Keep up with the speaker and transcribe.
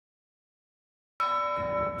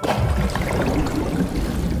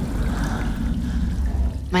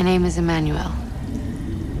My name is Emmanuel.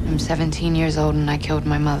 I'm 17 years old and I killed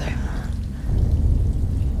my mother.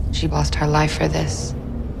 She lost her life for this.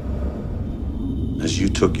 As you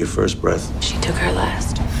took your first breath, She took her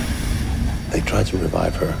last. they tried to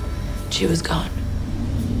revive her. She was gone.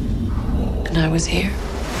 And I was here.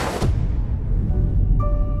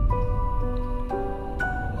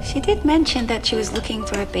 She did mention that she was looking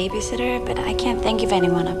for a babysitter, but I can't think of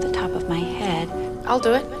anyone off the top of my head. I'll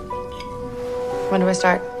do it. When do I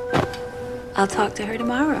start? I'll talk to her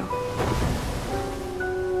tomorrow.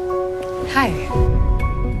 Hi.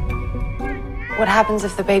 What happens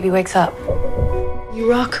if the baby wakes up? You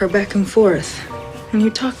rock her back and forth, and you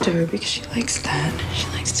talk to her because she likes that. She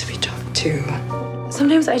likes to be talked to.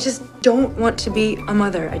 Sometimes I just don't want to be a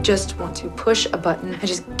mother. I just want to push a button and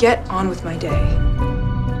just get on with my day.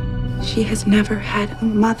 She has never had a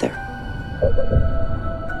mother.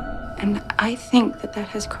 And I think that that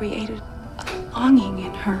has created a longing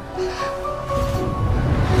in her.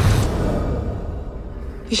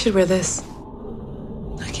 You should wear this.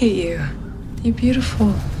 Look at you. You're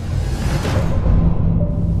beautiful.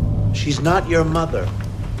 She's not your mother.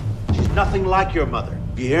 She's nothing like your mother.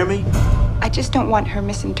 You hear me? I just don't want her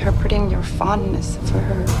misinterpreting your fondness for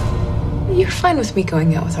her. You're fine with me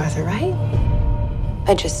going out with Arthur, right?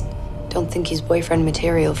 I just don't think he's boyfriend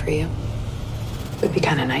material for you. Would be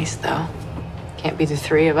kind of nice, though. Can't be the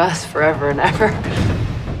three of us forever and ever.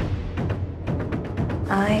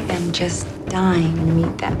 I am just dying to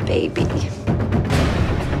meet that baby.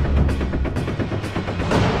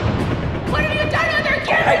 What have you done under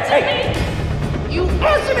Karen to me? You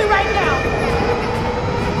answer me right now!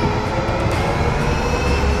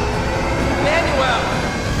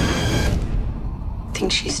 I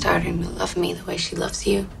think she's starting to love me the way she loves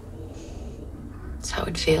you. It's how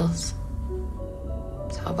it feels.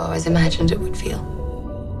 It's how I've always imagined it would feel.